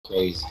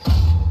crazy.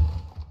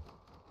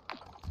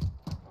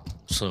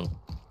 So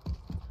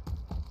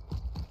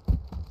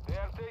They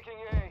are taking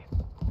A.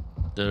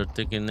 they're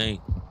taking A.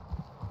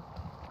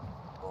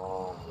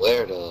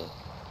 Where the?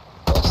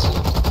 I see.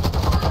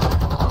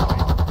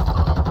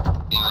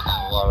 Yeah, on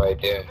that wall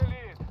right there. The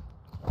lead.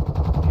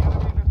 The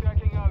enemy is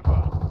attacking Alpha.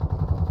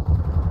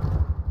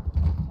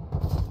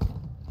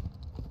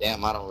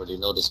 Damn, I don't really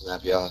know this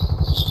map, y'all.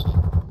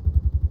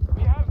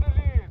 We have the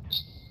lead.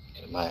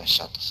 Yeah, man,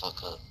 shut the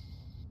fuck up.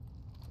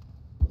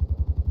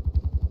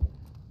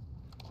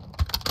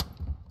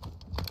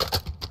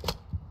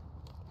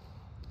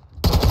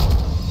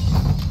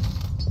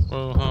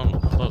 Oh, how the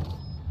fuck?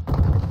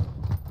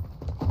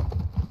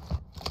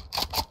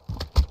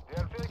 They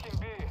are taking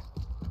B.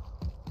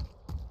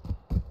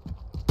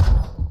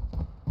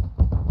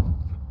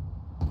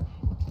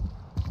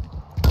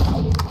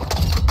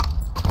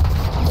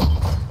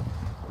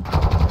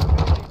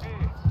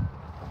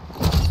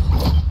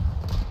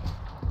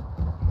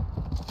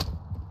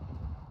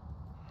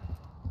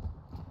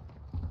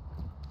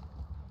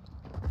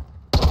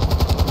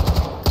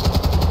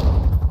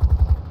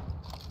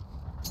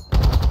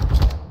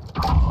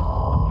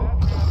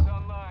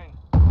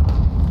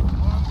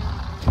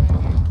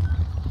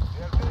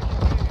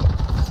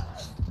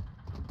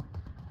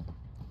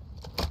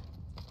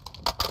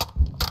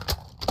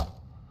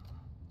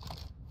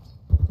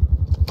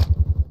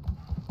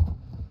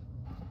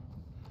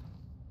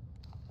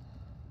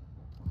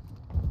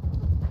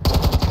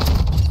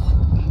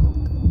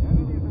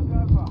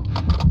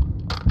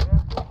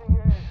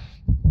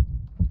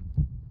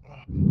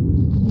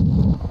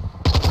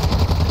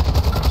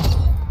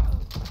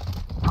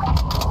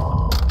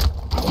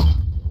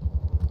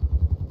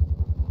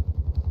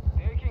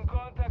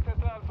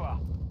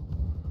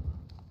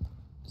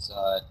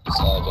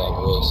 Beside y'all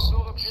boys.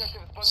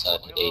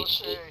 Beside the A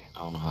shit. I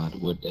don't know how to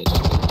word that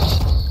shit.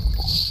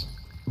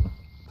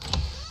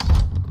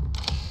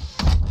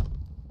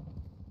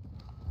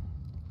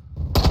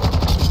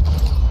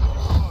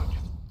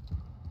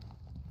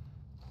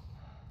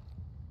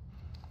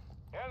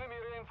 Enemy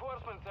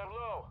reinforcements are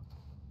low.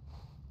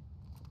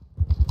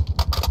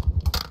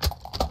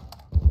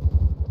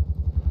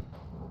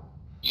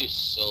 You're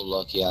so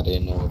lucky I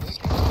didn't know what this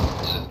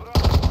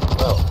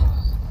bro,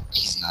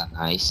 he's not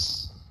nice.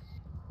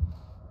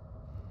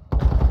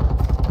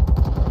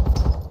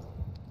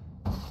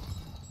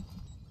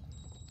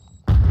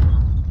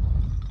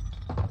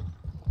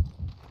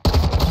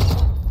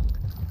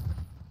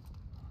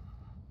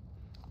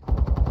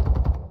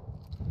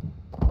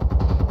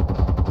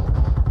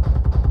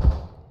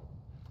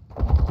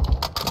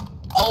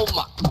 Oh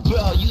my,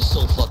 bro, you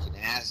so fucking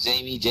ass,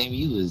 Jamie. Jamie,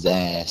 you was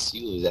ass.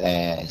 You was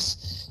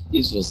ass.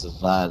 You supposed to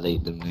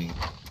violate the nigga,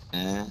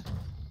 man.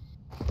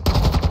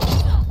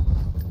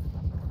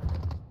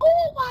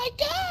 Oh my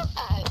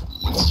god!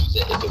 You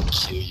should have him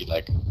kill you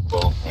like a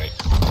bomb right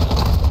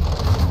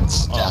now.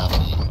 Stop it.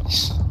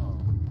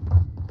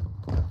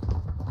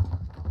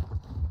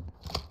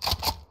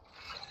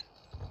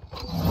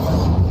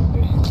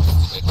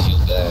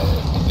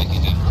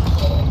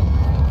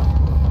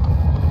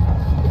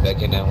 Back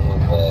in that one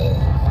bag.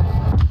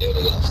 There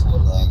they got 4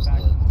 lives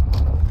left.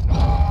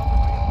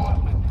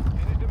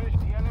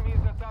 The enemy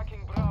is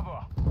attacking Bravo.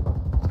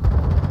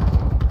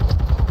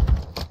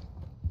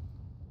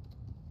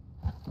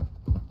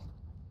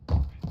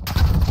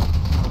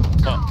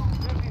 Oh.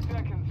 30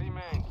 seconds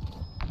remain.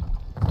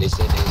 They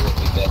said they would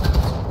be back.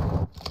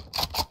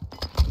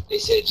 They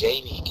said,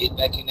 Jamie, get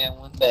back in that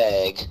one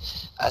bag.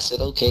 I said,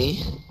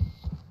 okay.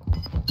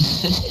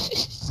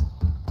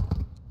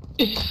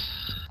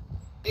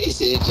 They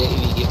said,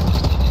 Jamie, get back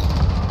in that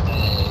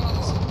bag.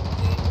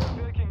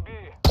 Taking B.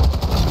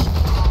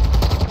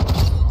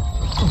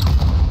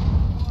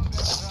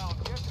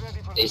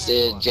 They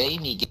said,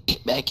 Jamie,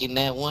 get back in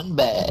that one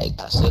bag.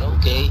 I said,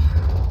 okay.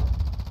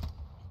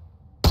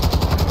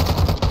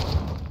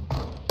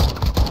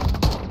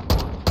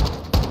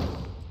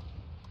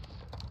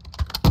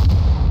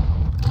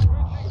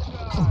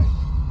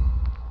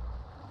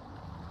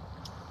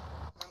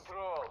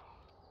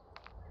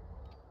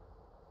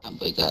 That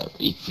boy got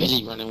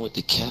really running with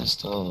the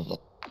cast off.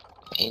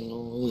 Ain't no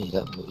way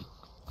that boy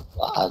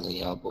wild,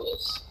 y'all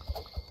boys.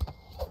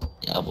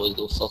 Y'all boys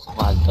go fuck with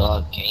my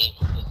dog game.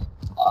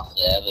 Off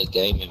forever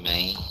gaming,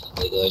 man.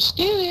 They go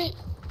stupid.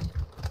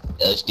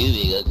 Go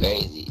stupid, go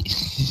crazy.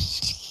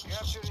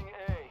 Capturing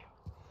A.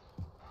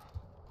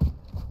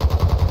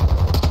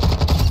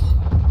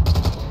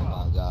 Oh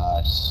my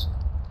gosh.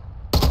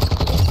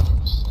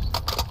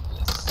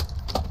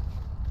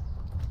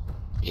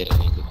 Get a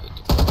nigga with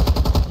the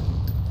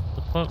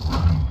Fuck.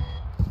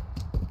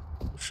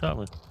 Who shot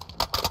me?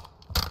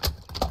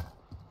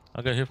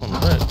 I got hit from the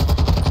back.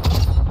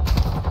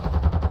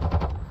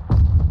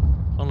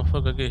 How the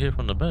fuck I get hit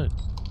from the back?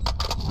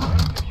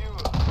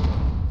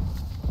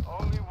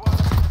 Only one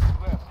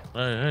left.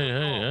 Hey.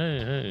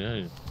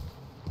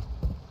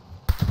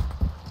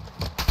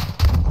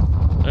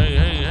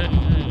 Hey,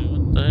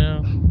 what the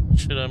hell?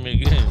 Shit at me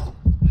again.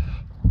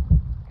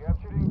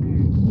 Capturing B.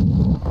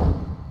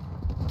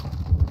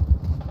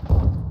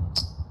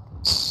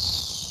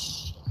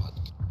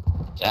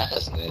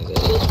 That's nigga.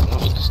 That is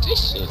funny because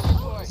this shit.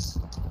 Deploy.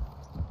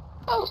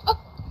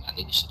 My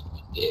nigga should have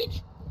been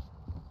dead.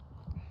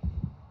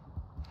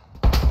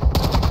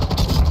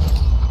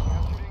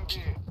 Capturing B.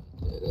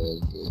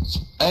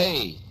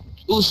 Hey,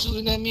 who's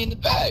shooting at me in the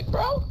back,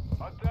 bro?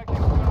 Attacking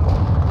Bravo.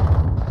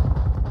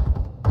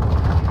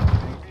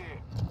 Capturing B.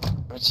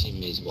 My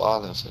teammates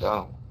wilding for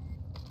them.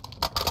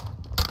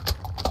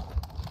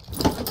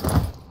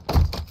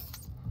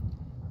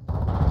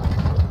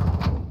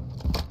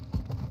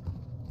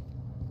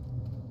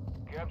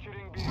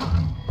 Capturing B.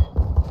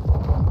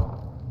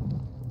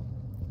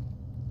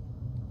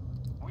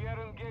 We are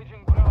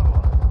engaging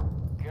Bravo.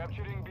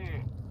 Capturing B.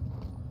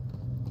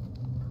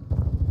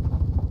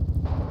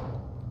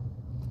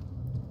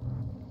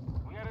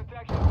 We are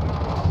attacking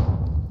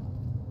Bravo.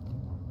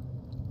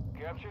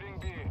 Capturing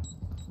B.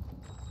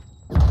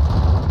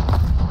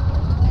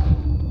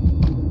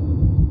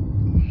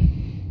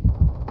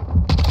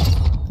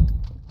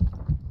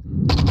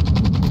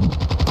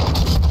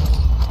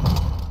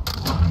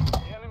 The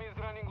enemy is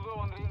running low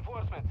on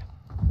reinforcement.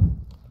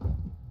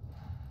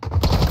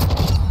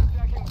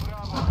 Attacking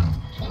Bravo.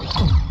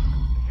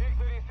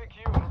 Victory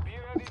secure. Be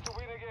ready to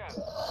win again.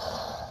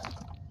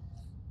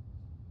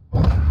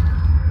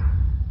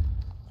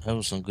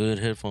 Having some good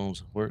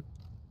headphones work.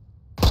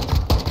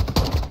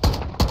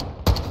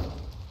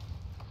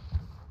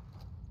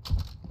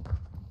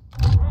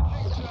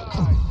 Switching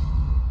sides.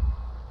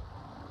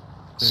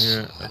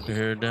 I can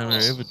hear down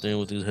there everything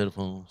with these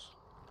headphones.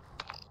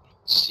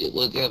 Shit,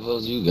 what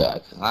headphones you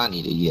got? 'Cause I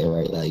need to get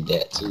right like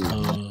that too.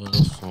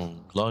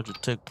 From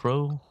Logitech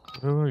Pro,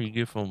 whatever you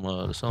get from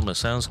it's on the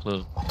Sounds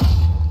Club.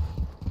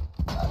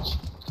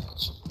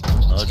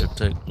 Gotcha.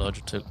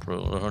 Logitech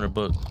Pro,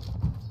 $100.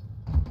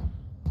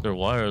 They're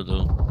wired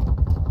though.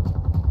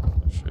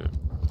 Shit,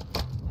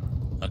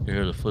 I can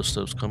hear the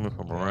footsteps coming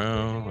from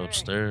around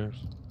upstairs.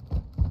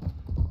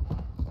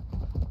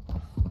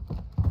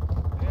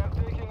 They are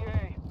taking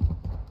A.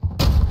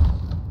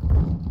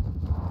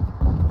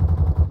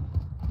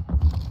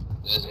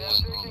 There's They are one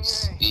taking on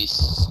A. the east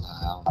side.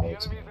 I don't The know.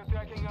 enemy is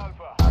attacking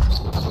Alpha.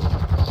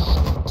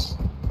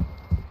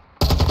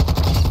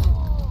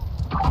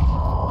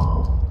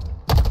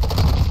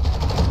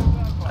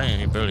 Dang,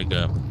 he barely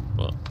got me.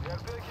 Well, They are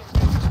taking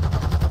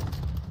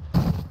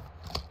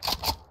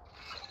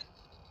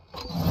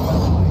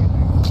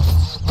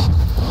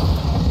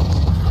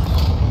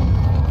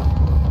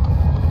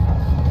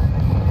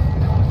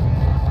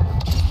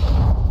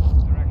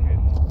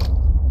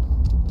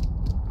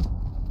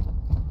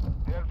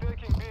They are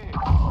taking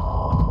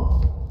B.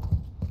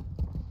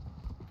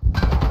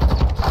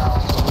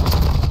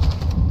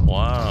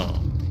 wow.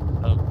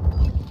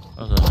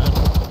 How's that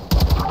happen?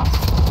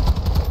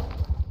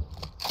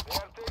 They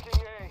are taking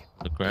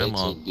A. The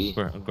took B.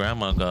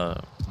 grandma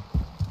got.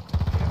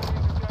 The enemy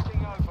is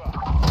attacking Alpha.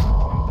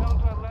 We're down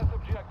to our last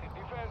objective.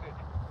 Defend it.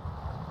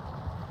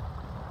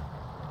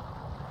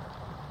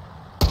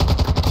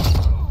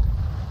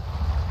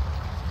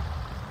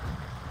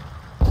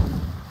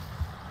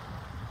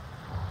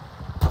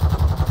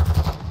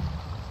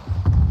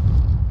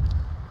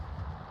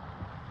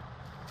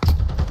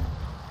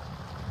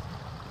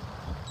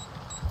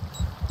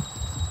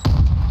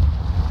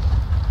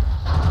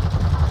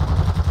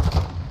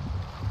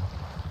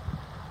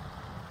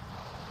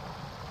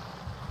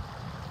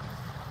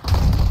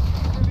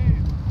 Keep the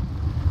lead.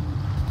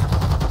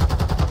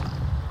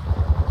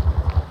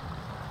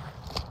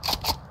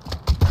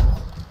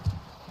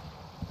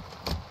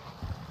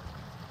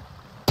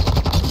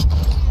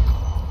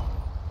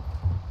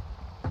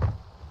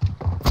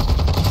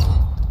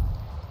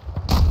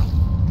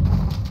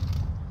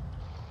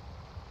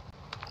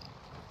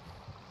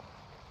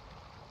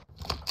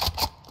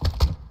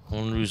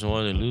 Only reason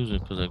why they lose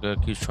it because that guy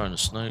keeps trying to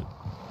snipe.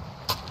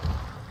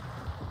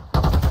 They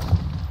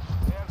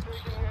are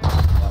taking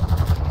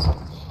A.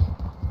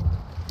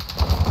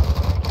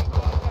 Making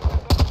contact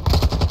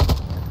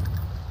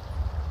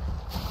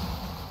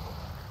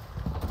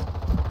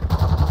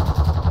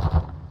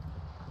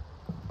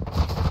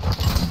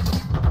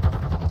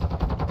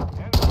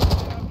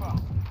with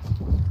Alpha.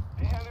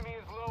 The enemy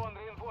is low on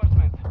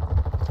reinforcement.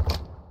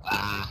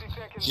 50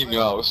 seconds You left.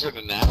 know, I was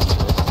shooting that.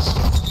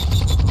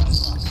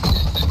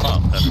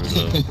 Pop that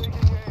reload. Taking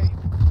A.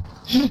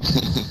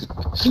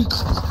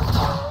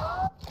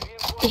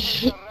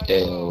 Reinforcements are running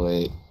Yeah, low.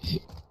 wait.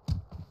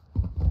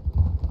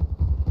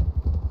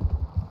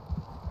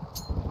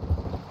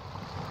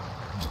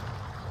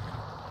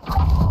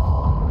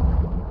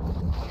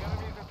 The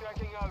enemy is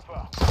attacking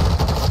Alpha.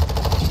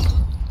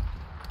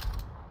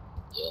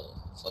 Yo,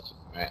 fucking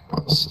rat.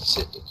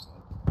 Sit there.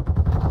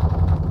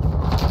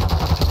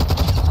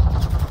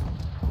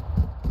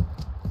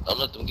 Don't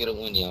let them get a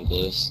win, young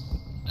boys.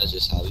 That's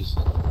just how we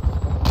feel.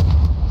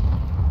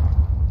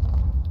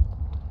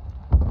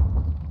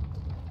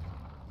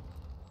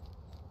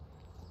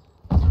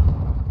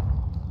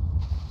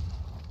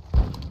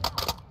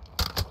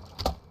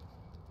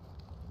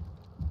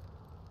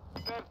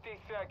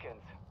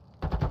 Seconds.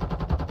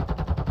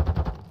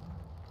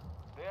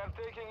 They are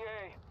taking A.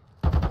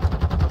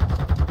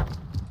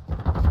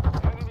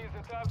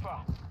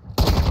 Alpha.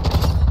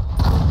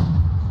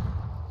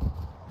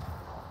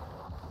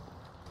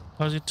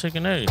 How's he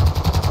taking A?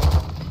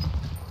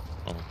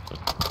 Oh,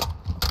 okay.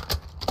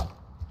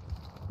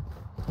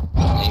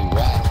 They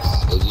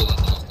rats. They get in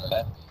there so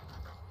happy.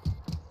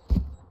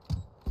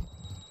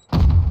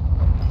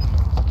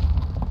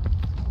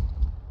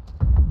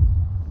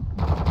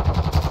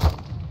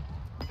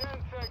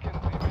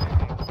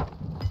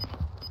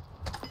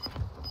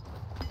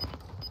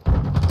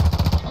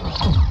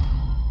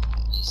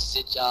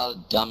 Sit y'all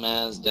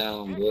dumbass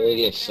down, boy.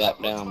 Get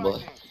fat down, boy.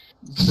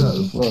 Shut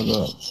the fuck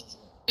up.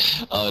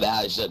 Oh,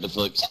 now shut the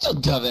fuck. Shut your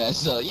dumb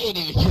ass up. You ain't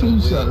even gonna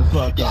win. Shut the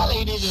fuck Y'all up.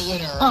 ain't even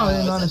win a round. I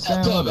don't even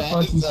understand what the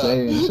fuck you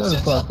saying. Shut the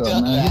fuck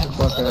up, man. Get the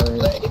fuck out of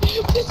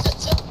here. Shut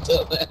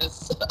your dumb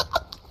ass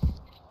up.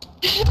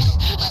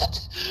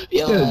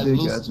 Yo, Get a ass dick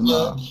out Lucifer. your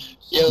mouth.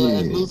 Yo,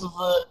 ass Shit.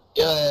 Lucifer.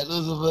 Yo, ass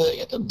Lucifer.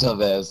 Get them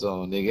dumb ass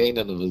on, nigga. Ain't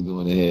none of us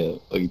going to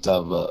hell. What you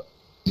talking about?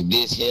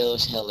 This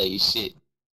hell ain't shit.